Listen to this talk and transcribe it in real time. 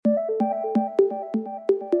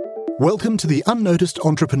Welcome to The Unnoticed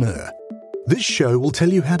Entrepreneur. This show will tell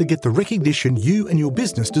you how to get the recognition you and your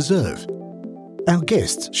business deserve. Our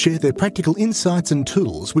guests share their practical insights and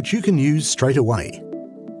tools which you can use straight away.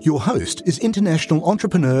 Your host is international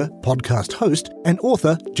entrepreneur, podcast host, and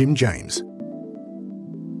author Jim James.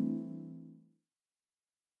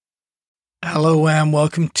 Hello and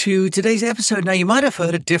welcome to today's episode. Now, you might have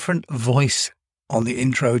heard a different voice on the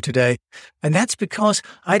intro today, and that's because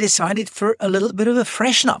I decided for a little bit of a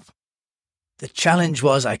freshen up. The challenge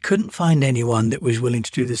was I couldn't find anyone that was willing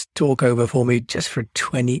to do this talk over for me just for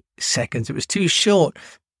 20 seconds. It was too short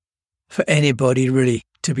for anybody really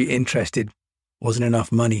to be interested. Wasn't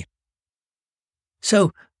enough money.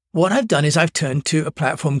 So what I've done is I've turned to a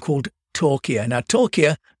platform called Talkia. Now,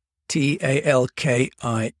 Talkia, TALKIA.com,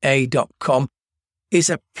 is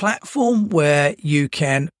a platform where you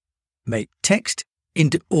can make text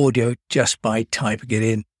into audio just by typing it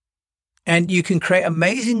in. And you can create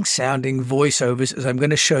amazing sounding voiceovers, as I'm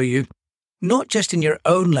going to show you, not just in your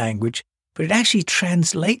own language, but it actually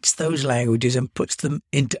translates those languages and puts them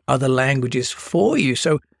into other languages for you.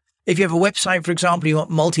 So if you have a website, for example, you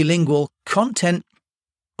want multilingual content,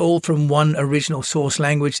 all from one original source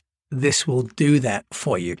language, this will do that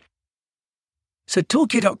for you. So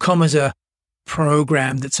Talkia.com is a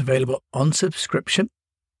program that's available on subscription,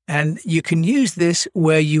 and you can use this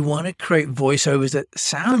where you want to create voiceovers that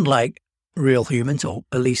sound like real humans, or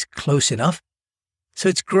at least close enough. So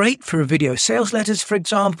it's great for video sales letters, for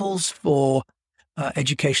examples, for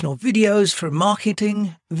educational videos, for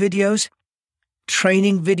marketing videos,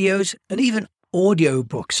 training videos, and even audio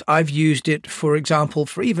books. I've used it, for example,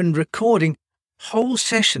 for even recording whole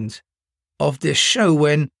sessions of this show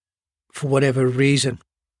when, for whatever reason,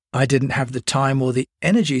 I didn't have the time or the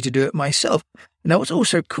energy to do it myself. Now, what's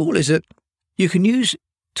also cool is that you can use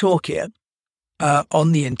Talkia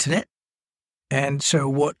on the internet. And so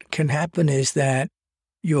what can happen is that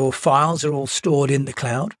your files are all stored in the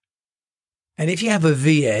cloud. And if you have a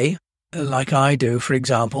VA, like I do, for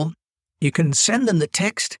example, you can send them the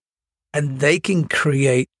text and they can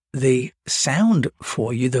create the sound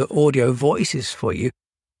for you, the audio voices for you.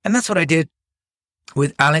 And that's what I did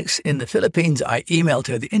with Alex in the Philippines. I emailed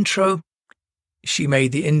her the intro. She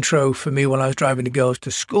made the intro for me when I was driving the girls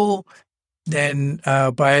to school. Then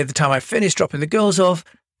by the time I finished dropping the girls off,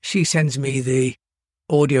 she sends me the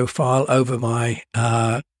audio file over my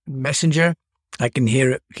messenger. I can hear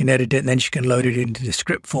it, can edit it, and then she can load it into the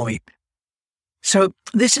script for me. So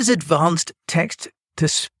this is advanced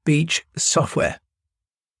text-to-speech software.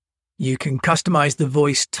 You can customize the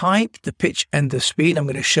voice type, the pitch, and the speed. I'm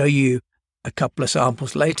going to show you a couple of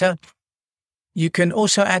samples later. You can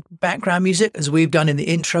also add background music, as we've done in the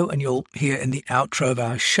intro, and you'll hear in the outro of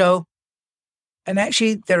our show. And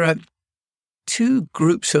actually, there are two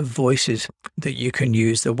groups of voices that you can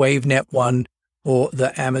use, the WaveNet one or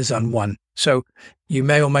the Amazon one. So you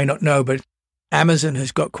may or may not know, but Amazon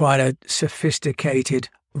has got quite a sophisticated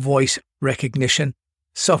voice recognition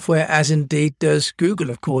software, as indeed does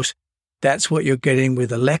Google, of course. That's what you're getting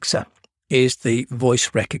with Alexa, is the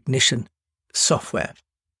voice recognition software.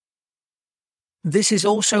 This is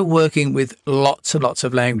also working with lots and lots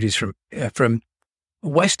of languages from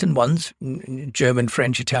Western ones, German,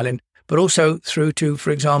 French, Italian, but also through to, for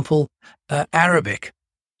example, Arabic,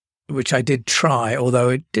 which I did try, although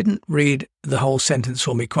it didn't read the whole sentence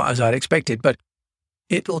for me quite as I'd expected. But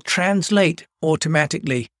it will translate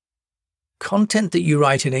automatically content that you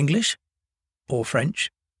write in English or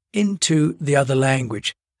French into the other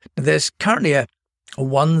language. Now, there's currently a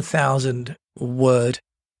 1,000 word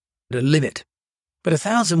limit, but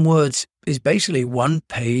 1,000 words is basically one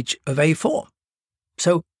page of A4.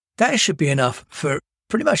 So that should be enough for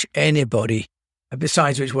pretty much anybody.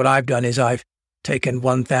 Besides which, what I've done is I've taken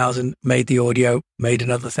 1,000, made the audio, made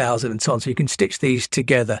another 1,000, and so on. So you can stitch these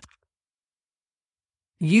together.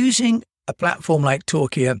 Using a platform like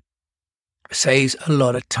Talkia saves a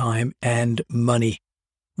lot of time and money.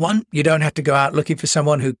 One, you don't have to go out looking for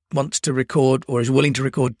someone who wants to record or is willing to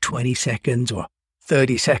record 20 seconds or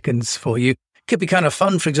 30 seconds for you. It could be kind of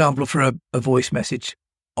fun, for example, for a voice message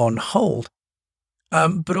on hold.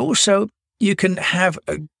 But also, you can have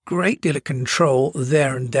a great deal of control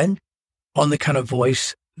there and then on the kind of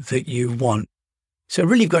voice that you want. So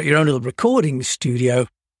really, you've got your own little recording studio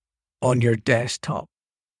on your desktop.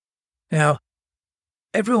 Now,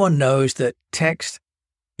 everyone knows that text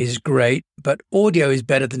is great, but audio is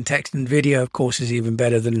better than text, and video, of course, is even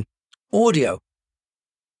better than audio.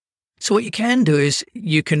 So what you can do is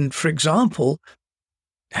you can, for example,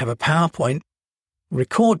 have a PowerPoint,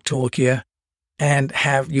 record Talkia, and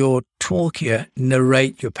have your Talkia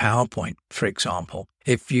narrate your PowerPoint, for example.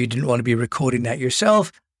 If you didn't want to be recording that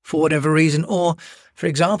yourself, for whatever reason. Or, for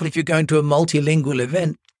example, if you're going to a multilingual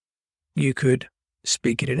event, you could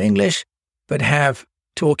speak it in English, but have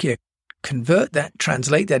Talkia convert that,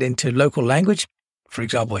 translate that into local language, for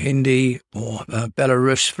example, Hindi or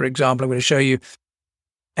Belarus, for example, I'm going to show you,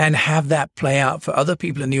 and have that play out for other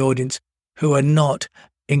people in the audience who are not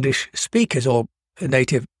English speakers or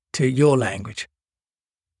native to your language.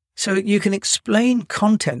 So you can explain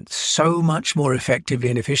content so much more effectively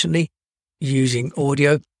and efficiently using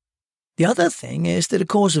audio. The other thing is that, of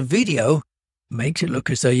course, video makes it look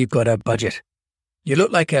as though you've got a budget. You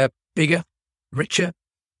look like a bigger, richer,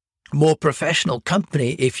 more professional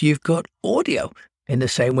company if you've got audio in the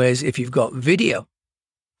same way as if you've got video.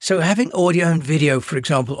 So having audio and video, for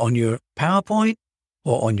example, on your PowerPoint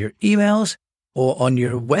or on your emails or on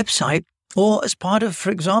your website, or as part of,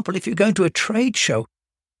 for example, if you're going to a trade show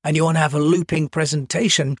and you want to have a looping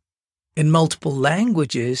presentation in multiple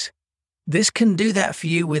languages, this can do that for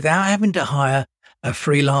you without having to hire a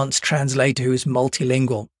freelance translator who is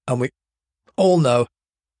multilingual. And we all know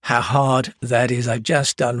how hard that is. I've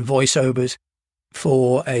just done voiceovers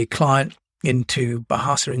for a client into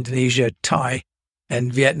Bahasa, Indonesia, Thai,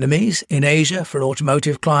 and Vietnamese in Asia for an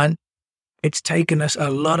automotive client. It's taken us a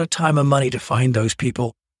lot of time and money to find those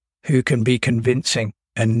people who can be convincing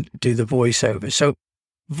and do the voiceovers. So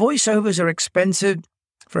voiceovers are expensive.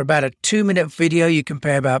 For about a 2-minute video, you can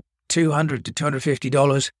pay about $200 to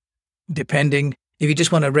 $250, depending. If you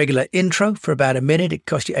just want a regular intro for about a minute, it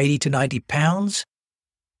costs you 80 to 90 pounds.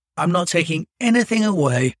 I'm not taking anything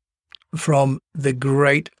away from the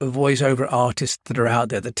great voiceover artists that are out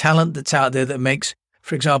there, the talent that's out there that makes,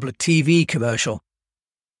 for example, a TV commercial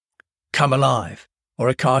come alive, or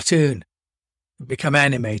a cartoon become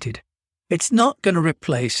animated. It's not going to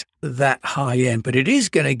replace that high end, but it is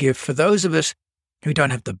going to give, for those of us who don't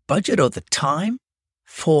have the budget or the time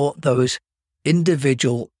for those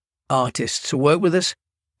individual artists to work with us,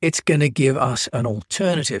 it's going to give us an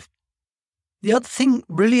alternative. The other thing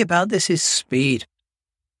really about this is speed.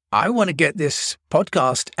 I want to get this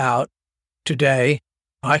podcast out today.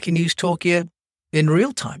 I can use Talkia in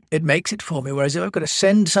real time. It makes it for me. Whereas if I've got to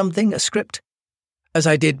send something, a script, as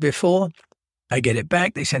I did before, I get it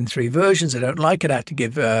back. They send 3 versions. I don't like it. I have to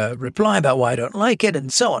give a reply about why I don't like it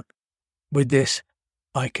and so on. With this,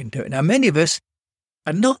 I can do it. Now, many of us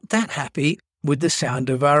are not that happy with the sound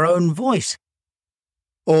of our own voice.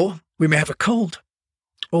 Or we may have a cold.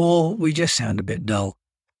 Or we just sound a bit dull.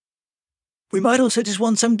 We might also just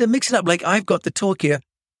want something to mix it up. Like I've got the Talkia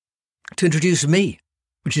to introduce me,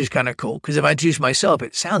 which is kind of cool, because if I introduce myself,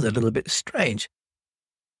 it sounds a little bit strange.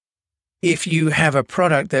 If you have a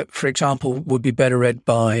product that, for example, would be better read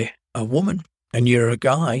by a woman and you're a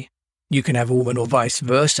guy, you can have a woman or vice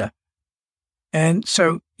versa. And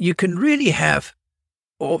so you can really have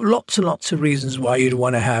lots and lots of reasons why you'd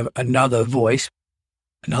want to have another voice.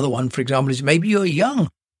 Another one, for example, is maybe you're young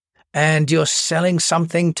and you're selling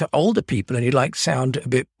something to older people and you'd like sound a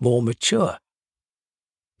bit more mature.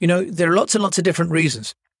 You know, there are lots and lots of different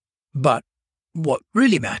reasons, but what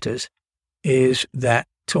really matters is that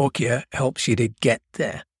Talkia helps you to get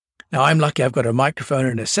there. Now, I'm lucky I've got a microphone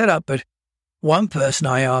and a setup, but one person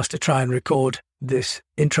I asked to try and record this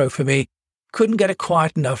intro for me couldn't get a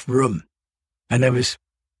quiet enough room, and there was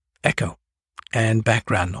echo and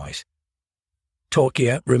background noise.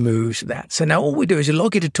 Talkia removes that. So now all we do is you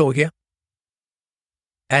log into Talkia,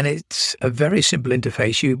 and it's a very simple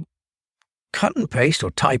interface. You cut and paste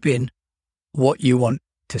or type in what you want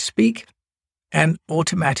to speak, and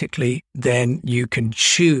automatically then you can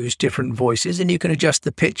choose different voices and you can adjust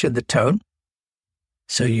the pitch and the tone.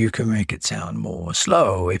 So you can make it sound more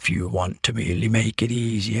slow if you want to really make it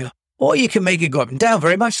easier, or you can make it go up and down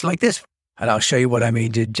very much like this. And I'll show you what I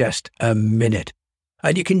mean in just a minute.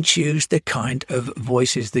 And you can choose the kind of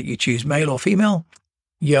voices that you choose, male or female,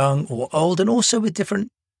 young or old, and also with different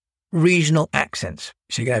regional accents.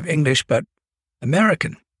 So you can have English, but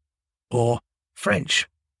American or French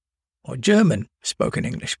or German spoken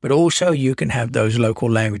English, but also you can have those local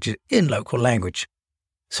languages in local language.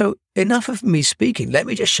 So enough of me speaking. Let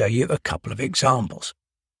me just show you a couple of examples.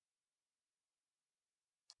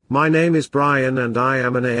 My name is Brian and I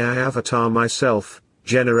am an AI avatar myself,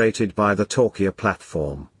 generated by the Talkia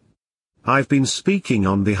platform. I've been speaking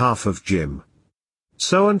on behalf of Jim.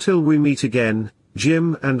 So until we meet again,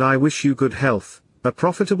 Jim and I wish you good health, a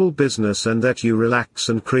profitable business, and that you relax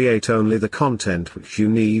and create only the content which you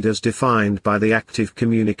need as defined by the Active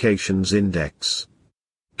Communications Index.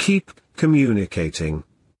 Keep communicating.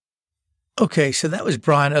 Okay, so that was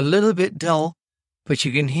Brian, a little bit dull, but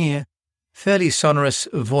you can hear fairly sonorous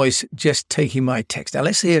voice just taking my text. Now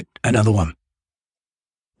let's hear another one.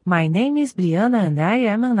 My name is Brianna and I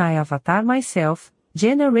am an avatar myself,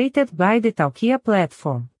 generated by the Talkia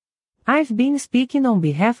platform. I've been speaking on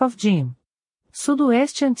behalf of Jim.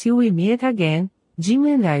 Sudoeste until we meet again, Jim,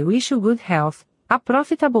 and I wish you good health, a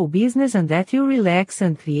profitable business, and that you relax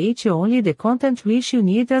and create only the content which you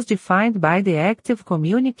need as defined by the Active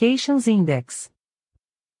Communications Index.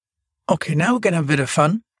 Okay, now we're going to have a bit of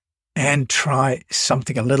fun and try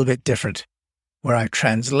something a little bit different, where I've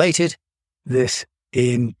translated this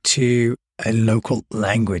into a local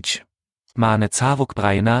language. Mane cawuk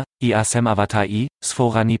Briana, I asem avatar I,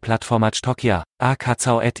 sforani platformacz Tokia, a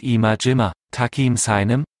kacau et ima Jima, takim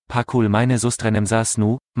seinem, pakul meine sustrenem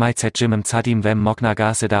sasnu, majcet Jimem cadim vem mogna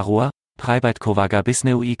gase darua, preibait kovaga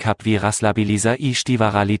bisneu I kap vi raslabilisa I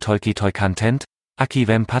stivarali tolki content, aki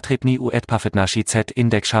vem patripni u et pafetnashi cet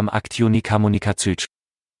indexam actiuni communicacyc.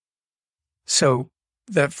 So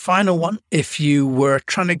the final one, if you were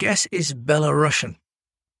trying to guess, is Belarusian.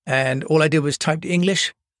 And all I did was type the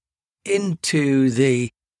English into the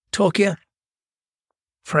Talkia,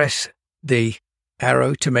 press the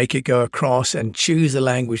arrow to make it go across and choose the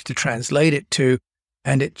language to translate it to,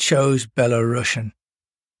 and it chose Belarusian.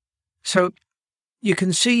 So you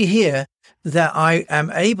can see here that I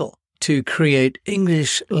am able to create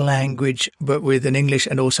English language, but with an English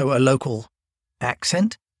and also a local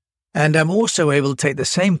accent. And I'm also able to take the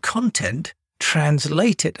same content,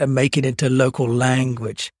 translate it, and make it into local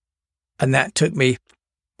language. And that took me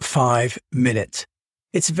 5 minutes.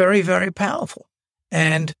 It's very, very powerful.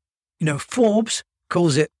 And, Forbes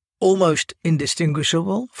calls it almost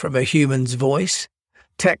indistinguishable from a human's voice.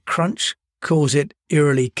 TechCrunch calls it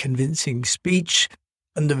eerily convincing speech.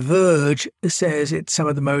 And The Verge says it's some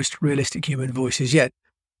of the most realistic human voices yet.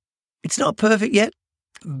 It's not perfect yet,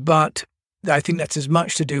 but I think that's as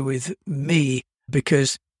much to do with me,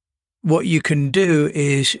 because what you can do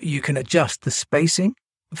is you can adjust the spacing,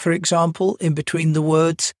 for example, in between the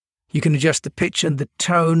words. You can adjust the pitch and the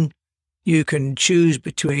tone. You can choose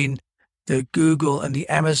between the Google and the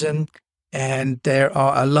Amazon, and there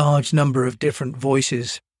are a large number of different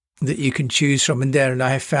voices that you can choose from in there. And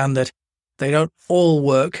I have found that they don't all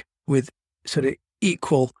work with sort of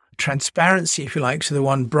equal transparency, if you like. So the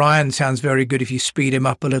one Brian sounds very good if you speed him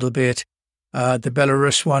up a little bit. The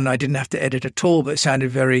Belarus one, I didn't have to edit at all, but it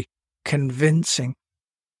sounded very convincing.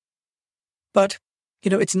 But,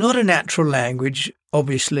 it's not a natural language,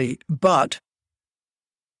 obviously, but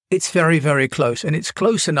it's very, very close. And it's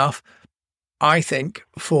close enough, I think,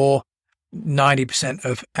 for 90%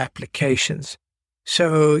 of applications.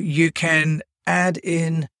 So you can add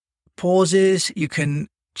in pauses, you can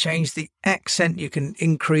change the accent, you can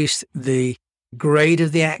increase the grade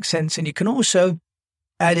of the accents, and you can also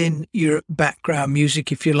add in your background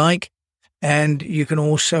music if you like, and you can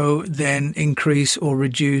also then increase or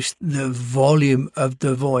reduce the volume of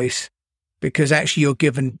the voice, because actually you're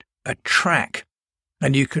given a track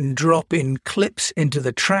and you can drop in clips into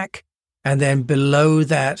the track, and then below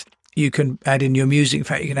that you can add in your music. In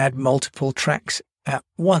fact, you can add multiple tracks at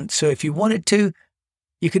once. So if you wanted to,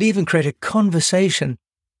 you could even create a conversation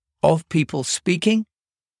of people speaking,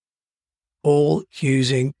 all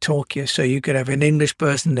using Talkia. So you could have an English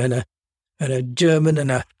person and a German and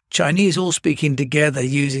a Chinese all speaking together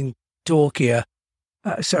using Talkia.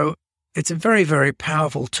 So it's a very, very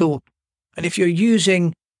powerful tool. And if you're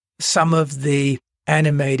using some of the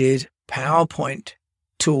animated PowerPoint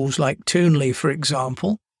tools like Toonly, for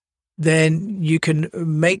example, then you can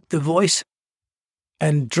make the voice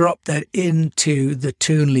and drop that into the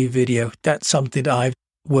Toonly video. That's something that I've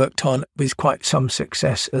worked on with quite some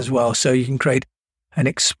success as well. So you can create an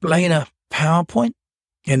explainer PowerPoint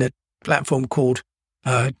in a platform called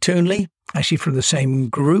Toonly, actually from the same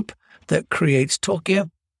group that creates Talkia.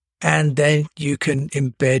 And then you can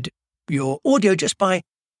embed your audio just by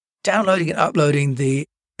downloading and uploading the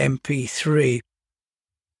MP3.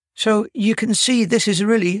 So you can see this is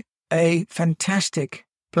really a fantastic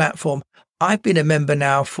platform. I've been a member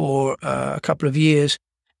now for a couple of years,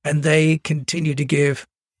 and they continue to give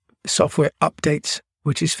software updates,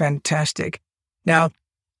 which is fantastic. Now,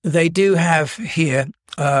 they do have here,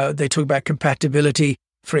 they talk about compatibility.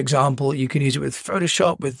 For example, you can use it with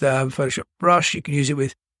Photoshop, with Photoshop Brush. You can use it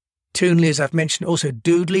with Toonly, as I've mentioned. Also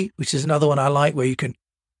Doodly, which is another one I like, where you can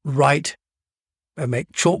write and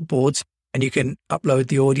make chalkboards, and you can upload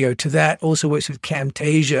the audio to that. Also works with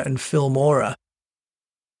Camtasia and Filmora.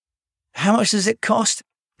 How much does it cost?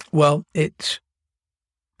 Well, it's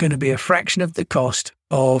going to be a fraction of the cost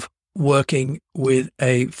of working with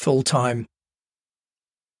a full-time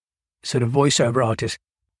sort of voiceover artist.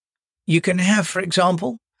 You can have, for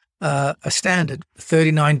example, a standard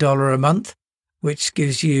 $39 a month, which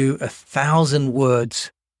gives you 1,000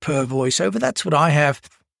 words per voiceover. That's what I have.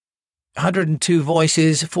 102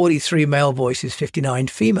 voices, 43 male voices, 59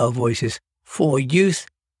 female voices for youth,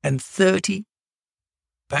 and 30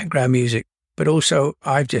 background music. But also,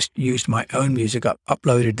 I've just used my own music,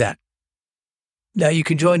 uploaded that. Now, you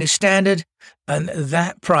can join as standard, and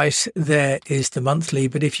that price there is the monthly.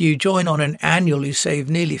 But if you join on an annual, you save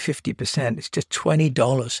nearly 50%. It's just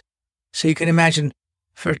 $20. So you can imagine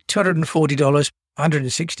for $240,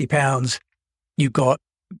 £160, you've got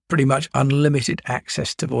pretty much unlimited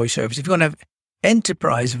access to voiceovers. If you want to have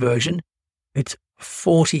enterprise version, it's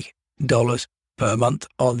 $40 per month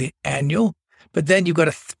on the annual. But then you've got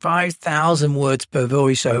a 5,000 words per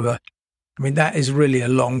voiceover. I mean, that is really a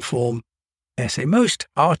long form essay. Most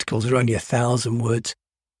articles are only 1,000 words.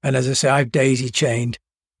 And as I say, I've daisy chained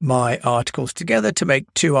my articles together to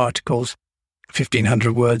make 2 articles,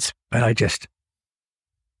 1,500 words. And I just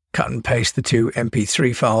cut and paste the 2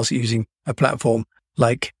 MP3 files using a platform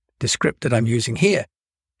like the script that I'm using here.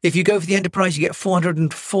 If you go for the enterprise, you get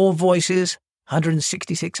 404 voices,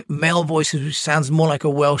 166 male voices, which sounds more like a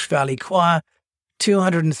Welsh Valley choir,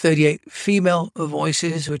 238 female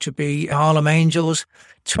voices, which would be Harlem Angels,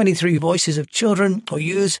 23 voices of children or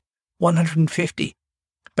youths, 150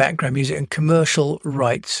 background music, and commercial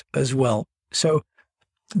rights as well. So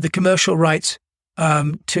the commercial rights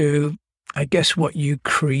to, I guess, what you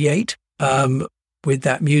create with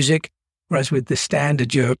that music, whereas with the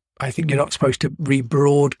standard, I think you're not supposed to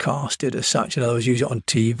rebroadcast it as such. In other words, use it on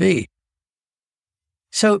TV.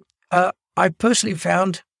 So I personally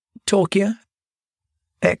found Talkia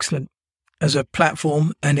excellent as a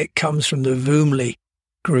platform, and it comes from the Voomly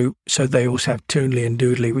group, so they also have Toonly and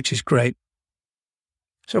Doodly, which is great.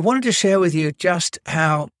 So I wanted to share with you just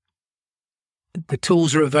how the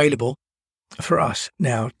tools are available for us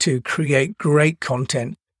now to create great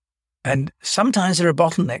content. And sometimes there are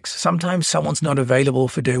bottlenecks. Sometimes someone's not available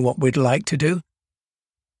for doing what we'd like to do.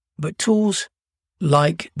 But tools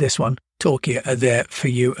like this one, Talkia, are there for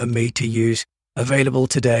you and me to use, available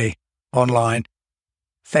today online.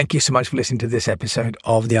 Thank you so much for listening to this episode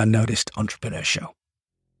of The Unnoticed Entrepreneur Show.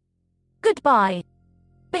 Goodbye.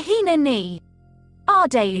 Bahina ni.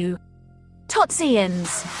 Ardeu.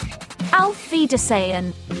 Totsians. Auf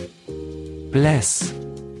Wiedersehen. Bless.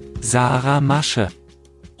 Sarah Masche.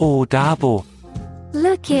 O Dabo.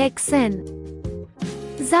 Lukixen.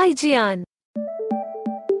 Zaijian.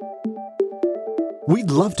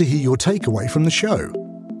 We'd love to hear your takeaway from the show.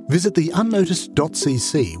 Visit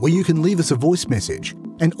theunnoticed.cc where you can leave us a voice message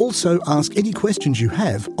and also ask any questions you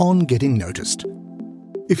have on getting noticed.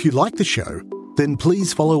 If you like the show, then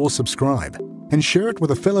please follow or subscribe and share it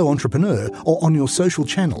with a fellow entrepreneur or on your social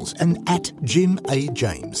channels and at Jim A.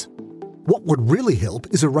 James. What would really help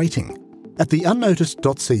is a rating. At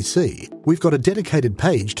theunnoticed.cc, we've got a dedicated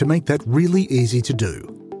page to make that really easy to do.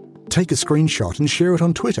 Take a screenshot and share it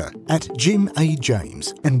on Twitter at Jim A.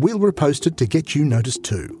 James, and we'll repost it to get you noticed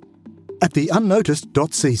too. At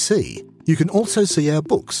theunnoticed.cc, you can also see our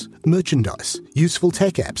books, merchandise, useful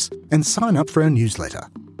tech apps, and sign up for our newsletter.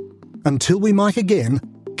 Until we mic again,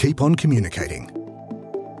 keep on communicating.